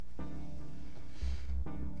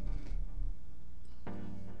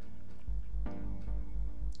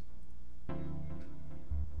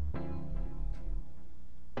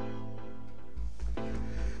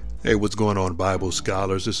Hey, what's going on, Bible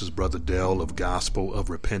scholars? This is Brother Dell of Gospel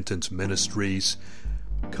of Repentance Ministries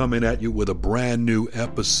coming at you with a brand new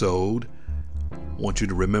episode. I want you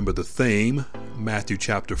to remember the theme, Matthew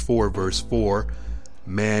chapter 4, verse 4.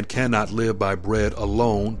 Man cannot live by bread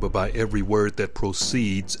alone, but by every word that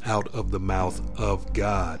proceeds out of the mouth of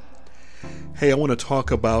God. Hey, I want to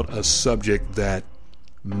talk about a subject that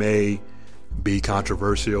may be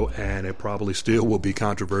controversial, and it probably still will be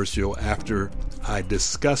controversial after I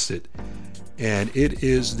discuss it. And it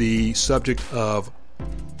is the subject of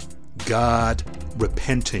God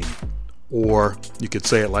repenting, or you could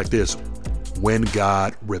say it like this: when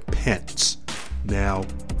God repents. Now,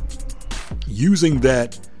 using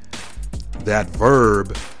that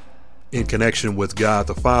verb in connection with God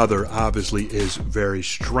the Father obviously is very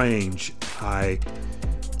strange, I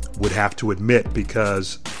would have to admit,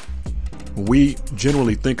 because when we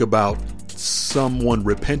generally think about someone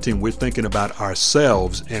repenting, we're thinking about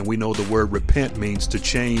ourselves, and we know the word repent means to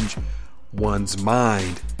change one's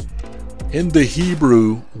mind. In the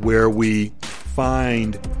Hebrew, where we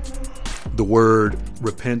find the word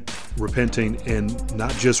repenting, and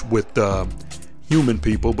not just with human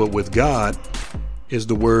people, but with God, is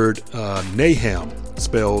the word Naham,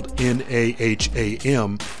 spelled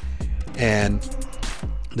Naham, and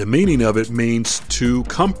the meaning of it means to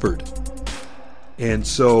comfort. And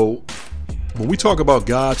so when we talk about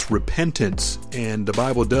God's repentance, and the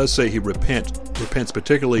Bible does say he repents,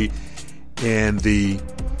 particularly in the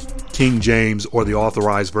King James or the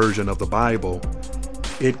Authorized Version of the Bible,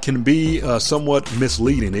 it can be somewhat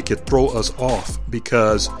misleading. It could throw us off,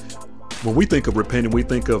 because when we think of repenting, we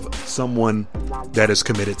think of someone that has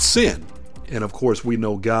committed sin. And of course, we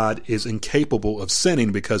know God is incapable of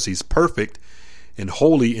sinning because he's perfect and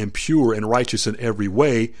holy and pure and righteous in every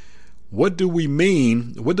way. What do we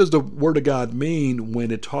mean? What does the Word of God mean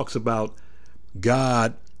when it talks about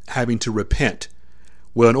God having to repent?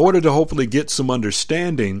 Well, in order to hopefully get some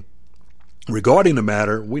understanding regarding the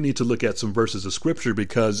matter, we need to look at some verses of Scripture,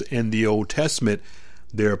 because in the Old Testament,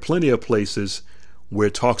 there are plenty of places where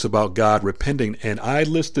it talks about God repenting. And I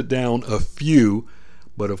listed down a few,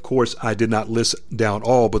 but of course I did not list down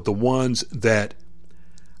all. But the ones that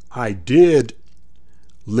I did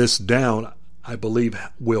list down, I believe,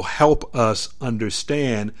 will help us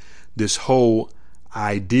understand this whole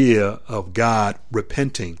idea of God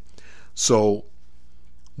repenting. So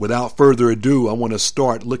without further ado, I want to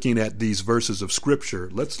start looking at these verses of Scripture.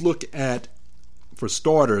 Let's look at, for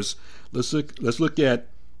starters, let's look at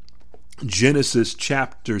Genesis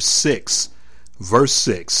chapter 6, verse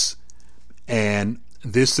 6. And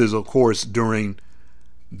this is, of course, during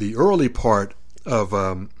the early part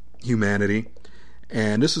of humanity.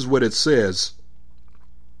 And this is what it says.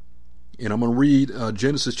 And I'm going to read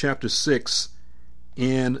Genesis chapter 6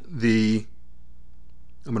 I'm going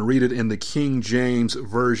to read it in the King James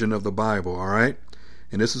Version of the Bible, all right?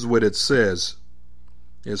 And this is what it says.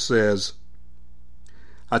 It says,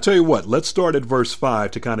 I tell you what, let's start at verse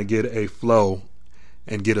 5 to kind of get a flow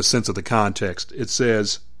and get a sense of the context. It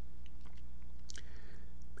says,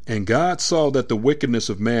 and God saw that the wickedness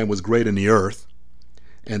of man was great in the earth,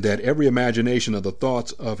 and that every imagination of the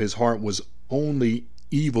thoughts of his heart was only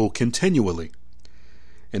evil continually.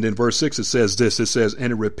 And then verse 6, it says this, it says,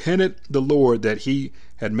 and it repented the Lord that he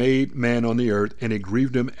had made man on the earth, and it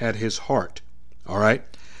grieved him at his heart. All right.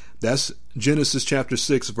 That's Genesis chapter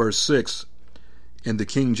 6, verse 6 in the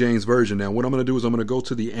King James Version. Now, what I'm going to do is I'm going to go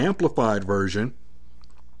to the Amplified Version,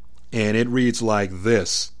 and it reads like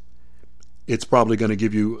this. It's probably going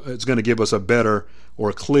to give us a better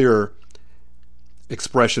or clearer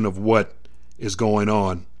expression of what is going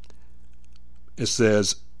on. It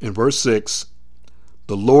says in verse 6,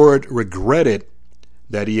 the Lord regretted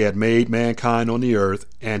that he had made mankind on the earth,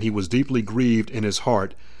 and he was deeply grieved in his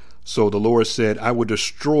heart. So the Lord said, I will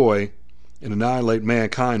destroy and annihilate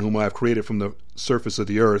mankind whom I have created from the surface of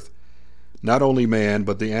the earth, not only man,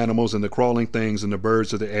 but the animals and the crawling things and the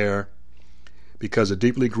birds of the air, because it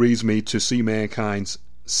deeply grieves me to see mankind's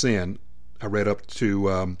sin. I read up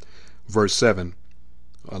to verse 7.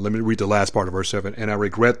 Let me read the last part of verse 7. And I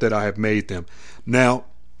regret that I have made them. Now,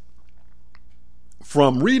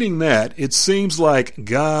 from reading that, it seems like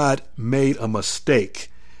God made a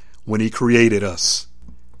mistake when he created us.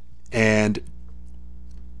 And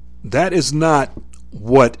that is not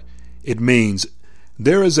what it means.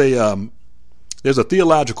 There's a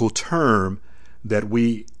theological term that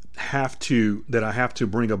I have to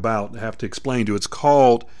bring about, have to explain to. It's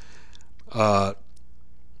called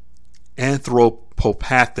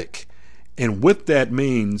anthropopathic. And what that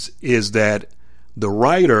means is that the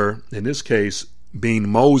writer, in this case being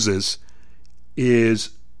Moses, is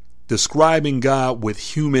describing God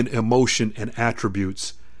with human emotion and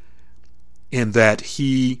attributes, in that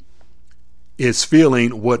he is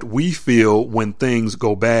feeling what we feel when things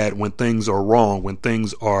go bad, when things are wrong, when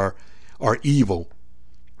things are evil.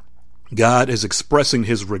 God is expressing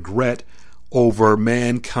his regret over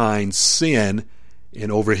mankind's sin and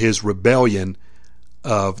over his rebellion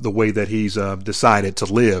of the way that he's decided to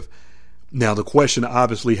live. Now, the question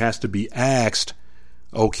obviously has to be asked,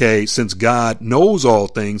 okay, since God knows all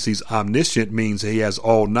things, he's omniscient, means he has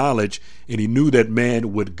all knowledge, and he knew that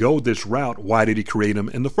man would go this route, why did he create him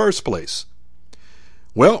in the first place?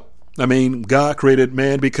 Well, I mean, God created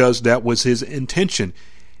man because that was his intention.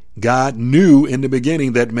 God knew in the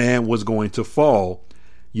beginning that man was going to fall,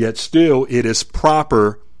 yet still it is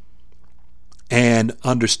proper and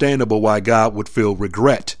understandable why God would feel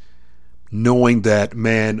regret. Knowing that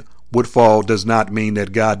man would fall does not mean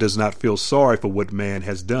that God does not feel sorry for what man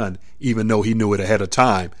has done, even though he knew it ahead of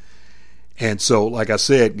time. And so, like I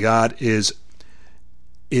said, God is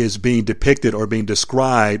being depicted or being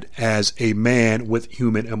described as a man with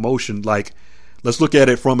human emotion. Like, let's look at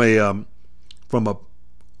it from a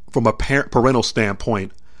parental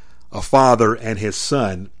standpoint, a father and his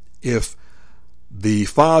son. If the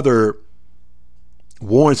father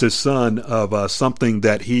warns his son of something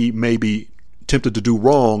that he may be tempted to do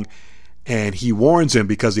wrong, and he warns him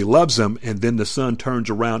because he loves him, and then the son turns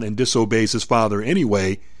around and disobeys his father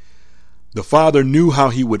anyway, the father knew how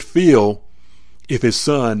he would feel if his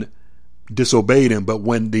son disobeyed him. But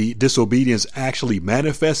when the disobedience actually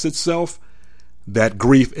manifests itself, that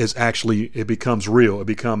grief is actually, it becomes real. It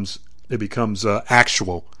becomes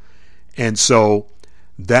actual. And so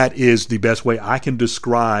that is the best way I can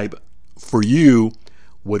describe for you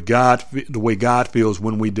the way God feels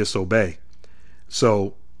when we disobey.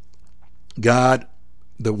 So God,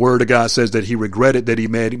 the word of God says that he regretted that he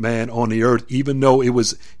made man on the earth, even though it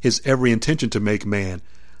was his every intention to make man.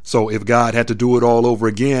 So if God had to do it all over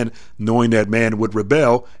again, knowing that man would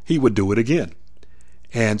rebel, he would do it again.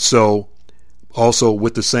 And so also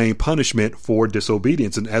with the same punishment for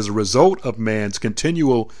disobedience. And as a result of man's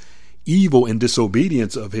continual evil and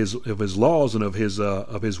disobedience of his laws and of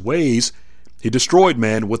his ways, he destroyed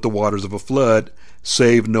man with the waters of a flood,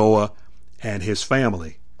 saved Noah and his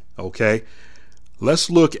family. Okay, let's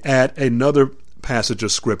look at another passage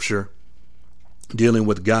of scripture dealing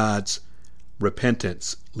with God's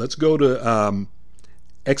repentance. Let's go to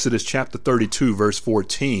Exodus chapter 32, verse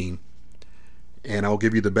 14, and I'll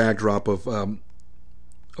give you the backdrop of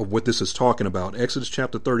what this is talking about. Exodus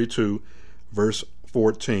chapter 32, verse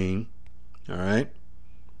 14. All right,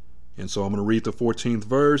 and so I'm going to read the 14th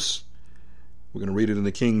verse. We're going to read it in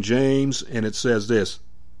the King James, and it says this.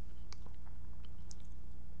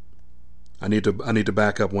 I need to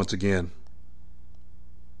back up once again.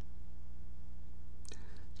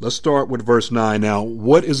 Let's start with verse 9. Now,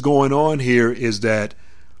 what is going on here is that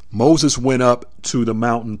Moses went up to the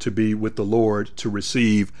mountain to be with the Lord to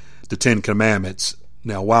receive the 10 commandments.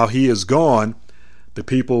 Now, while he is gone, the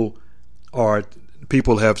people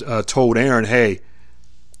have told Aaron, hey,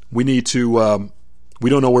 we need to, we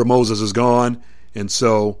don't know where Moses is gone, and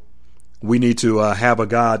so we need to have a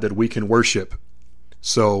God that we can worship.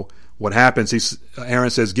 So what happens, Aaron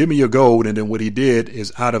says, give me your gold, and then what he did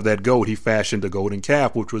is out of that gold he fashioned a golden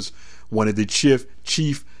calf, which was one of the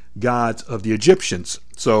chief gods of the Egyptians.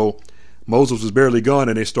 So Moses was barely gone,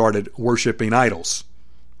 and they started worshiping idols.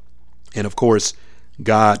 And of course,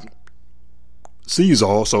 God sees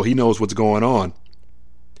all, so he knows what's going on.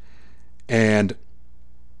 And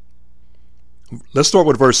let's start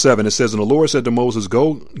with verse 7. It says, and the Lord said to Moses,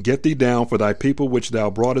 go, get thee down, for thy people which thou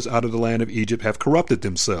broughtest out of the land of Egypt have corrupted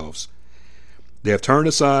themselves. They have turned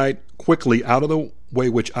aside quickly out of the way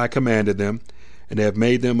which I commanded them, and they have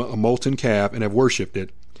made them a molten calf, and have worshipped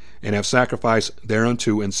it, and have sacrificed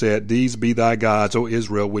thereunto, and said, these be thy gods, O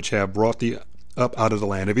Israel, which have brought thee up out of the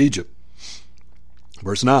land of Egypt.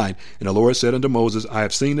 Verse 9, and the Lord said unto Moses, I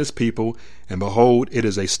have seen this people, and behold, it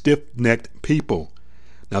is a stiff-necked people.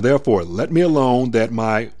 Now therefore, let me alone, that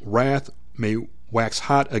my wrath may wax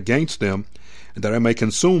hot against them, and that I may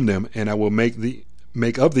consume them, and I will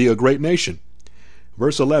make of thee a great nation.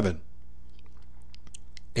 Verse 11,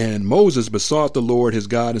 and Moses besought the Lord his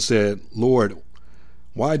God, and said, Lord,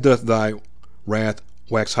 why doth thy wrath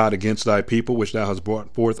wax hot against thy people, which thou hast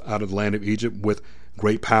brought forth out of the land of Egypt with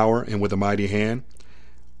great power and with a mighty hand?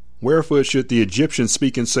 Wherefore should the Egyptians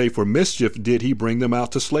speak and say, for mischief did he bring them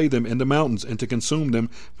out to slay them in the mountains, and to consume them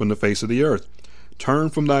from the face of the earth? Turn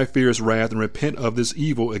from thy fierce wrath, and repent of this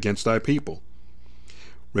evil against thy people.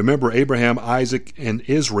 Remember Abraham, Isaac, and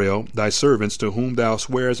Israel, thy servants, to whom thou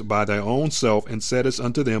swearest by thy own self, and saidst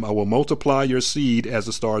unto them, I will multiply your seed as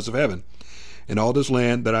the stars of heaven. And all this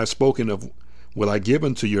land that I have spoken of will I give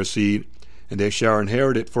unto your seed, and they shall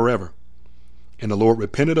inherit it forever. And the Lord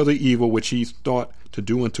repented of the evil which he thought to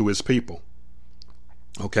do unto his people.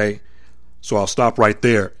 Okay, so I'll stop right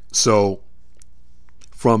there. So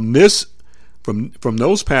from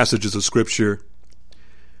those passages of Scripture,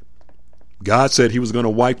 God said he was going to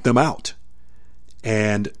wipe them out.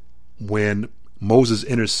 And when Moses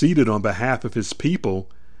interceded on behalf of his people,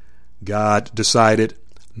 God decided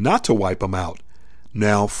not to wipe them out.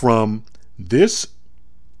 Now, from this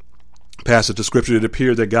passage of Scripture, it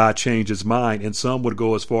appeared that God changed his mind, and some would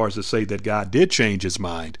go as far as to say that God did change his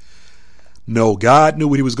mind. No, God knew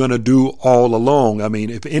what he was going to do all along. I mean,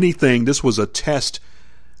 if anything, this was a test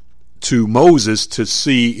to Moses to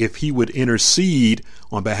see if he would intercede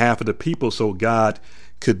on behalf of the people so God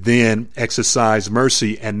could then exercise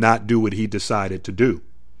mercy and not do what he decided to do.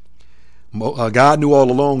 God knew all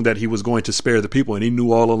along that he was going to spare the people, and he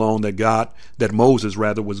knew all along that Moses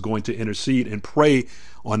was going to intercede and pray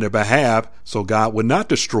on their behalf so God would not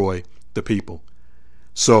destroy the people.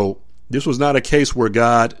 So this was not a case where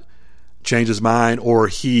God changed his mind, or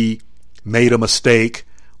he made a mistake,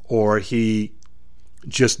 or he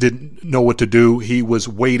just didn't know what to do. He was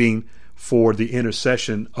waiting for the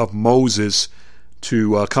intercession of Moses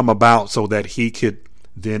to come about so that he could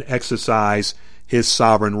then exercise his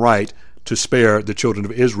sovereign right to spare the children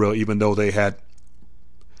of Israel, even though they had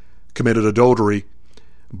committed adultery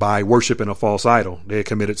by worshiping a false idol. They had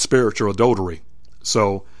committed spiritual adultery.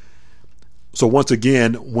 So once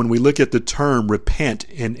again, when we look at the term repent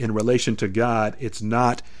in relation to God, it's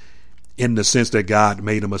not in the sense that God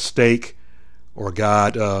made a mistake, or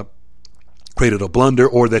God created a blunder,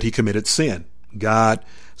 or that he committed sin. God's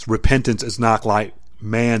repentance is not like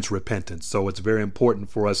man's repentance. So it's very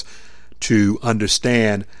important for us to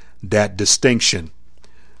understand that distinction.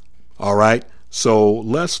 All right. So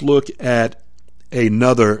let's look at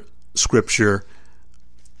another scripture,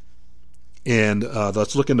 and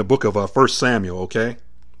let's look in the book of 1 Samuel. Okay.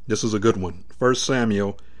 This is a good one. 1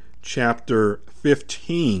 Samuel chapter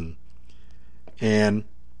 15. And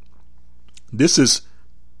this is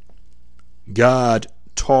God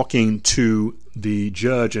talking to the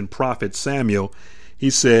judge and prophet Samuel. He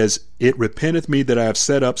says, It repenteth me that I have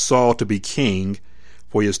set up Saul to be king,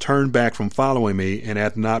 for he has turned back from following me, and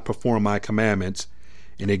hath not performed my commandments.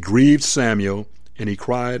 And it grieved Samuel, and he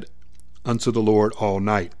cried unto the Lord all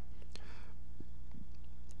night.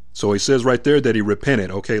 So he says right there that he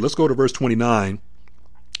repented. Okay, let's go to verse 29,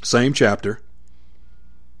 same chapter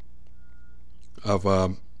of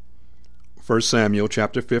 1 Samuel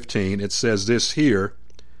chapter 15. It says this here,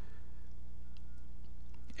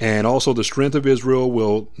 And also the strength of Israel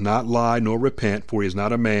will not lie nor repent, for he is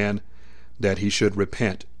not a man that he should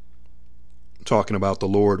repent. Talking about the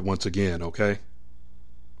Lord once again, okay?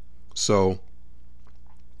 So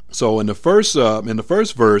in the first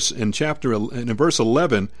verse in verse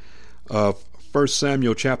 11 of 1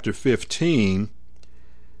 Samuel chapter 15,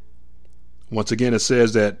 once again it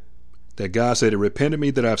says that God said, It repented me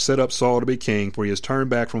that I have set up Saul to be king, for he has turned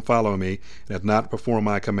back from following me, and hath not performed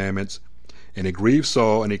my commandments. And it grieved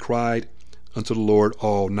Saul, and he cried unto the Lord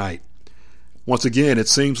all night. Once again, it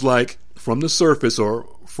seems like from the surface, or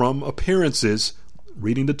from appearances,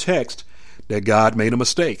 reading the text, that God made a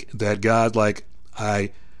mistake. That God,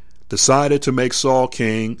 I decided to make Samuel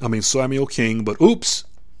king, but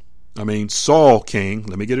Saul king.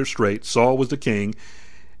 Let me get it straight. Saul was the king.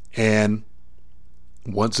 And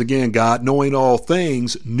once again, God, knowing all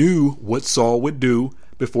things, knew what Saul would do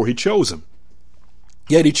before he chose him.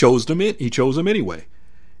 Yet he chose him anyway.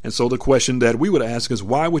 And so the question that we would ask is,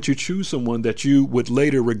 why would you choose someone that you would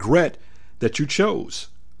later regret that you chose?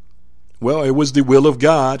 Well, it was the will of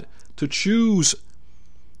God to choose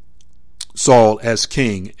Saul as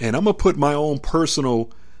king. And I'm going to put my own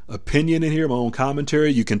personal opinion in here, my own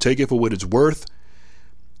commentary. You can take it for what it's worth.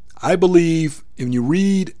 I believe when you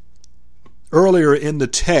read earlier in the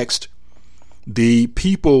text, the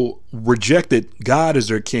people rejected God as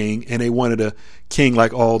their king, and they wanted a king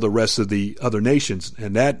like all the rest of the other nations.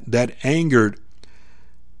 And that angered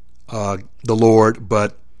the Lord,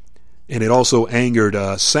 and it also angered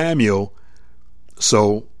Samuel.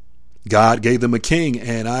 So God gave them a king,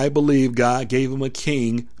 and I believe God gave them a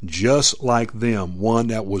king just like them. One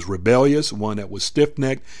that was rebellious, one that was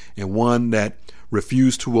stiff-necked, and one that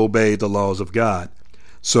refused to obey the laws of God.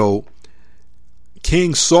 So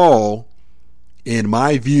King Saul, in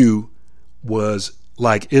my view, was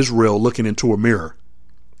like Israel looking into a mirror.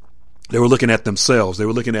 They were looking at themselves. They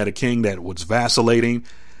were looking at a king that was vacillating,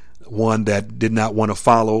 one that did not want to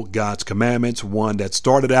follow God's commandments, one that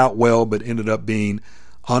started out well but ended up being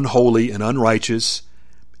unholy and unrighteous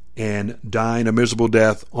and dying a miserable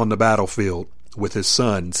death on the battlefield with his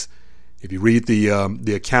sons. If you read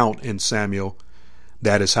the account in Samuel,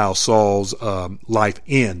 that is how Saul's life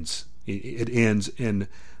ends. It ends in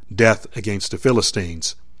death against the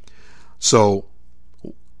Philistines. So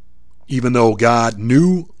even though God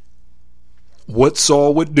knew what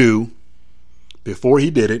Saul would do before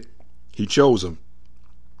he did it, he chose him.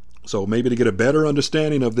 So maybe to get a better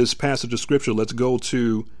understanding of this passage of scripture, let's go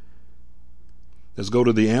to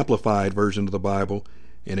the Amplified version of the Bible,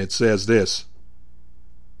 and it says this.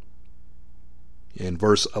 In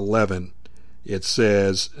verse 11, it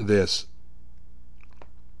says this: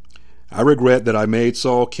 I regret that I made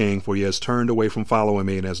Saul king, for he has turned away from following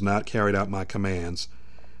me and has not carried out my commands.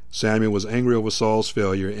 Samuel was angry over Saul's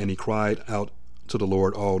failure, and he cried out to the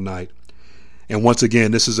Lord all night. And once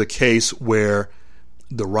again, this is a case where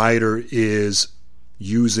the writer is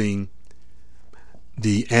using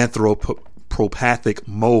the anthropopathic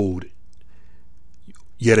mode,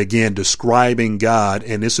 yet again describing God,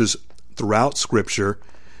 and this is throughout Scripture,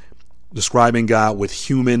 describing God with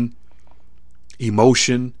human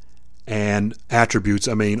emotion and attributes.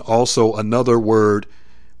 I mean, also another word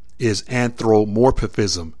is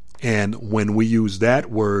anthropomorphism. And when we use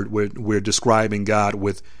that word, we're describing God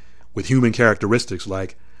with human characteristics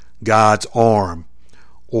like God's arm,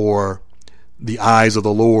 or the eyes of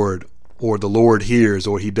the Lord, or the Lord hears,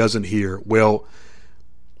 or he doesn't hear. Well,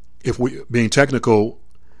 if we being technical,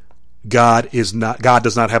 God does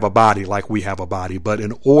not have a body like we have a body. But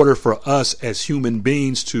in order for us as human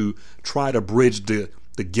beings to try to bridge the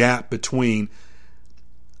gap between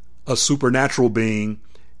a supernatural being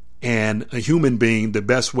and a human being, the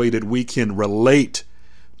best way that we can relate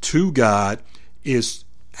to God is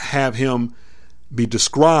have him be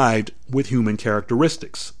described with human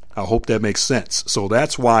characteristics. I hope that makes sense. So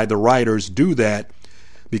that's why the writers do that,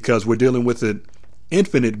 because we're dealing with an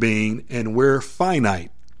infinite being and we're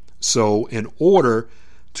finite. So in order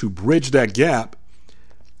to bridge that gap,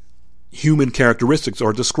 human characteristics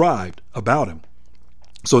are described about him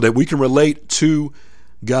so that we can relate to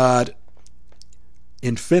God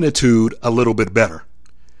infinitude a little bit better.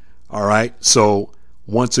 All right. So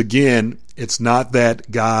once again, it's not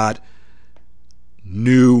that God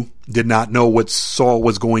did not know what Saul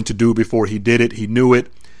was going to do before he did it. He knew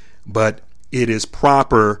it, but it is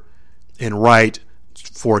proper and right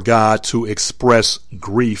for God to express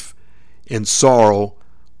grief and sorrow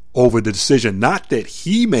over the decision, not that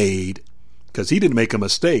he made, because he didn't make a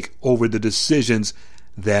mistake, over the decisions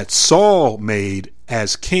that Saul made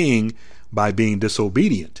as king by being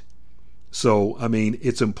disobedient. So, I mean,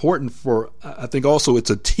 it's important I think also it's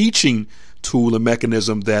a teaching tool and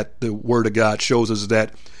mechanism that the Word of God shows us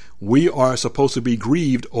that we are supposed to be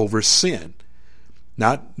grieved over sin,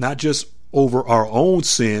 not just over our own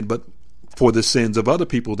sin, but for the sins of other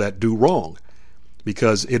people that do wrong,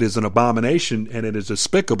 because it is an abomination and it is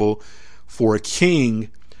despicable for a king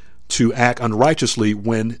to act unrighteously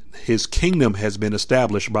when his kingdom has been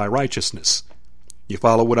established by righteousness. You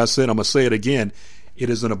follow what I said? I'm going to say it again. It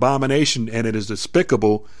is an abomination and it is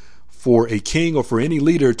despicable for a king or for any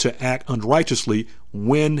leader to act unrighteously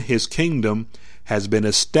when his kingdom has been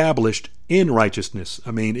established in righteousness.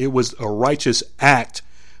 I mean, it was a righteous act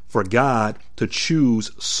for God to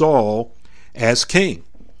choose Saul as king.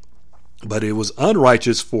 But it was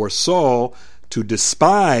unrighteous for Saul to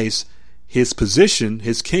despise his position,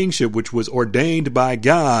 his kingship, which was ordained by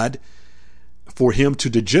God, for him to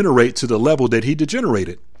degenerate to the level that he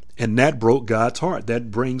degenerated. And that broke God's heart.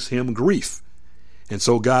 That brings him grief. And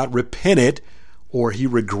so God repented, or he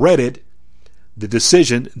regretted the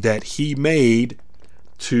decision that he made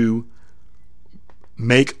to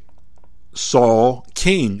make Saul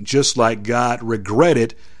king, just like God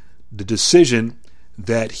regretted the decision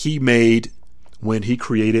that he made when he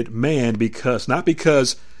created man, not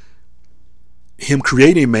because him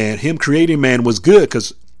creating man was good,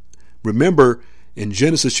 because remember in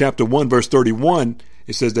Genesis chapter 1 verse 31,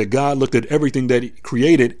 it says that God looked at everything that he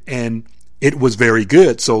created and it was very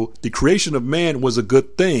good. So the creation of man was a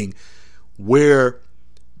good thing. Where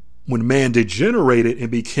when man degenerated and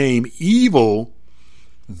became evil,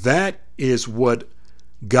 that is what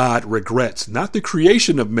God regrets. Not the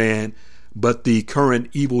creation of man, but the current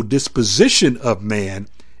evil disposition of man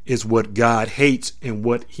is what God hates and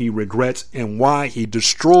what he regrets, and why he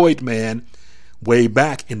destroyed man way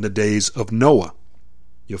back in the days of Noah.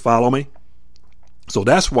 You follow me? So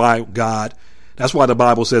that's why the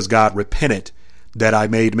Bible says God repented that I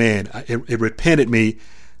made man. It repented me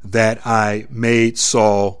that I made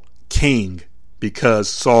Saul king, because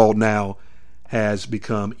Saul now has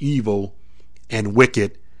become evil and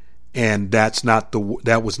wicked, and that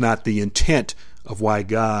was not the intent of why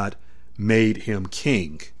God made him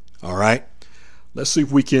king. All right, let's see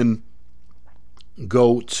if we can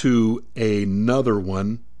go to another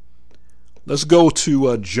one. Let's go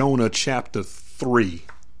to Jonah chapter 3.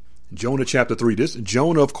 Jonah chapter 3.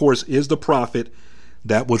 Jonah, of course, is the prophet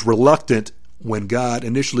that was reluctant when God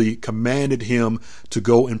initially commanded him to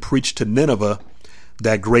go and preach to Nineveh,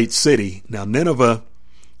 that great city. Now, Nineveh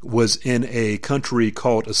was in a country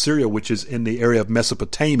called Assyria, which is in the area of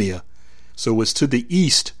Mesopotamia. So it was to the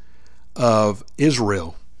east of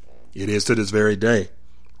Israel. It is to this very day.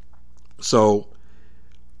 So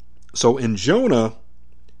in Jonah,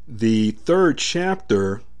 the 3rd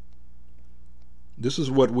chapter, this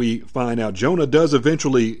is what we find out. Jonah does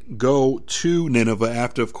eventually go to Nineveh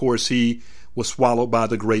after, of course, he was swallowed by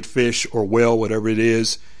the great fish or whale, whatever it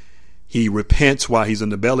is. He repents while he's in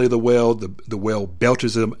the belly of the whale. The whale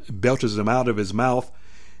belches him out of his mouth.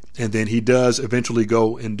 And then he does eventually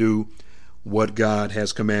go and do what God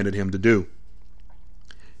has commanded him to do.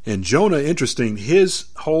 And Jonah, interesting, his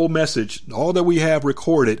whole message, all that we have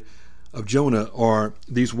recorded of Jonah are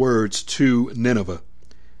these words to Nineveh.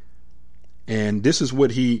 And this is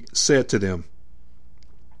what he said to them.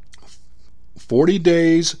 40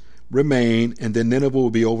 days remain, and then Nineveh will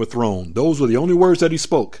be overthrown. Those were the only words that he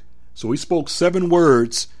spoke. So he spoke 7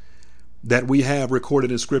 words that we have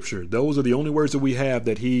recorded in Scripture. Those are the only words that we have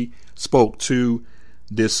that he spoke to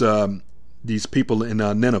these people in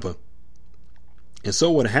Nineveh. And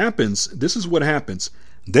so what happens, this is what happens.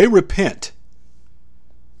 They repent,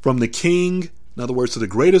 from the king, in other words, to the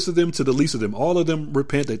greatest of them to the least of them. All of them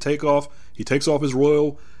repent. He takes off his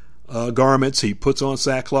royal garments. He puts on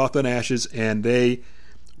sackcloth and ashes, and they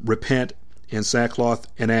repent in sackcloth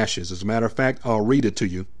and ashes. As a matter of fact, I'll read it to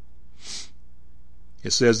you.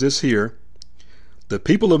 It says this here. The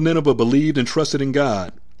people of Nineveh believed and trusted in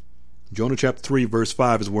God. Jonah chapter 3, verse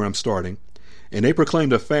 5 is where I'm starting. And they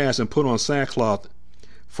proclaimed a fast and put on sackcloth,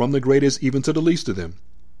 from the greatest even to the least of them.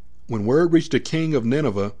 When word reached the king of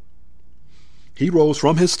Nineveh, he rose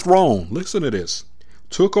from his throne, listen to this,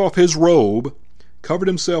 took off his robe, covered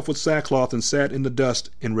himself with sackcloth, and sat in the dust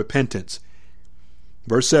in repentance.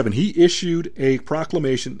 Verse 7, he issued a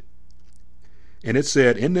proclamation, and it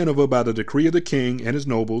said, in Nineveh, by the decree of the king and his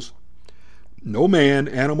nobles, no man,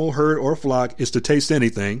 animal, herd, or flock is to taste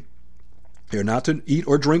anything. They are not to eat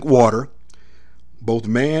or drink water. Both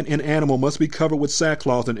man and animal must be covered with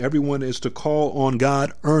sackcloth, and everyone is to call on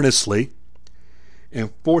God earnestly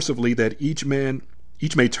and forcibly, that each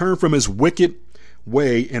may turn from his wicked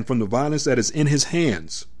way and from the violence that is in his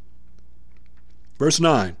hands. Verse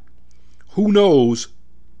 9, who knows,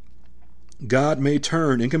 God may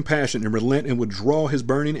turn in compassion and relent and withdraw his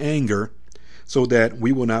burning anger, so that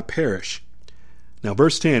we will not perish. Now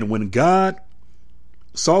verse 10, when God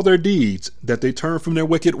saw their deeds, that they turned from their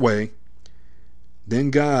wicked way,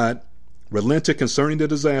 then God relented concerning the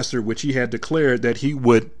disaster which he had declared that he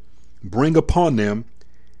would bring upon them,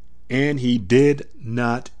 and he did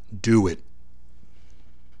not do it.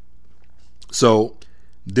 So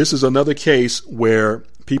this is another case where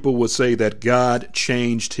people would say that God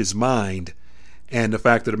changed his mind, and the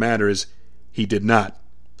fact of the matter is he did not.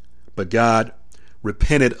 But God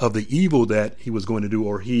repented of the evil that he was going to do,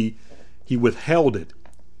 or he withheld it.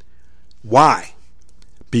 Why?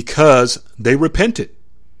 Because they repented.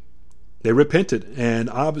 They repented, and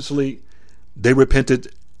obviously they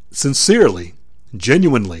repented sincerely,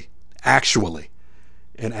 genuinely, actually.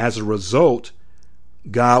 And as a result,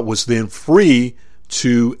 God was then free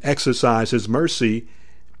to exercise his mercy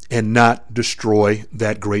and not destroy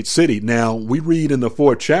that great city. Now, we read in the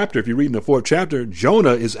 4th chapter, if you read in the 4th chapter,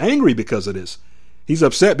 Jonah is angry because of this. He's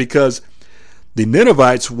upset because the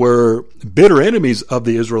Ninevites were bitter enemies of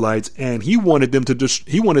the Israelites, and he wanted them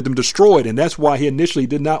destroyed, and that's why he initially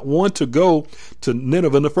did not want to go to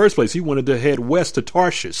Nineveh in the first place. He wanted to head west to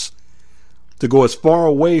Tarshish, to go as far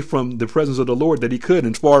away from the presence of the Lord that he could,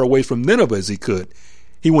 and as far away from Nineveh as he could.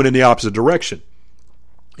 He went in the opposite direction,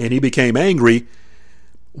 and he became angry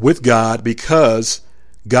with God because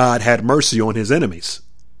God had mercy on his enemies,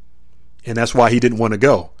 and that's why he didn't want to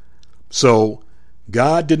go. So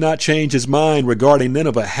God did not change his mind regarding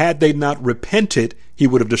Nineveh. Had they not repented, he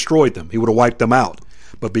would have destroyed them. He would have wiped them out.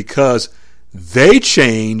 But because they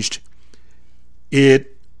changed,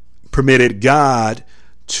 it permitted God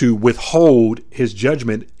to withhold his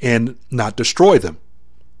judgment and not destroy them.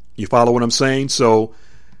 You follow what I'm saying? So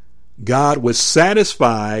God was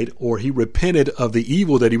satisfied, or he repented of the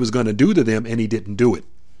evil that he was going to do to them, and he didn't do it.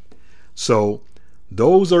 So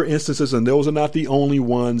Those are instances, and those are not the only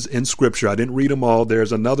ones in Scripture. I didn't read them all.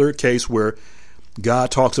 There's another case where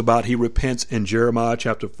God talks about he repents in Jeremiah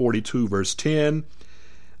chapter 42, verse 10,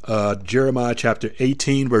 Jeremiah chapter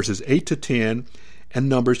 18, verses 8 to 10, and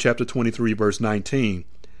Numbers chapter 23, verse 19.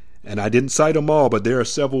 And I didn't cite them all, but there are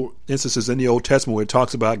several instances in the Old Testament where it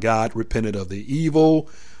talks about God repented of the evil,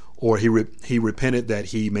 or he repented that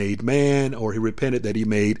he made man, or he repented that he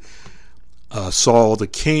made Saul the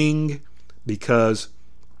king, because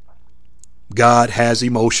God has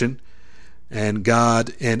emotion, and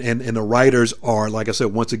God and the writers are, like I said,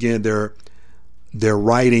 once again, they're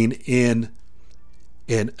writing in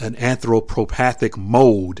an anthropopathic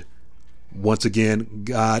mode. Once again,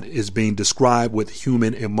 God is being described with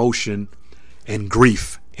human emotion and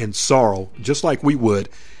grief and sorrow, just like we would.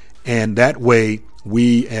 And that way,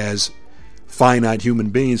 we as finite human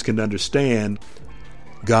beings can understand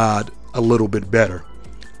God a little bit better.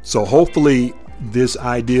 So hopefully this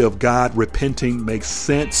idea of God repenting makes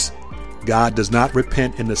sense. God does not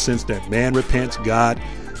repent in the sense that man repents. God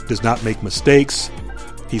does not make mistakes.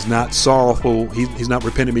 He's not sorrowful. He's not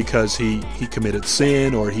repenting because he committed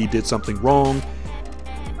sin or he did something wrong.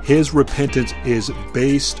 His repentance is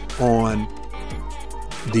based on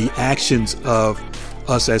the actions of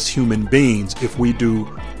us as human beings. If we do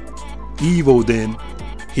evil, then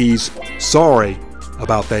he's sorry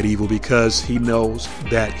about that evil because he knows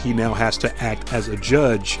that he now has to act as a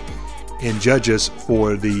judge and judge us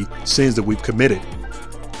for the sins that we've committed.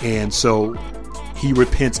 And so he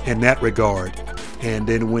repents in that regard. And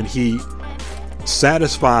then when he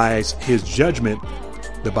satisfies his judgment,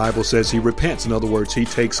 the Bible says he repents. In other words, he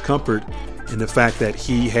takes comfort in the fact that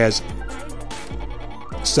he has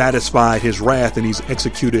satisfied his wrath and he's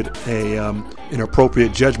executed an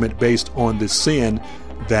appropriate judgment based on the sin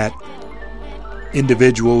that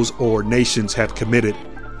individuals or nations have committed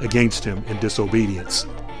against him in disobedience.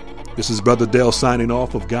 This is Brother Dale signing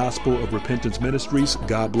off of Gospel of Repentance Ministries.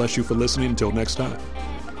 God bless you for listening. Until next time.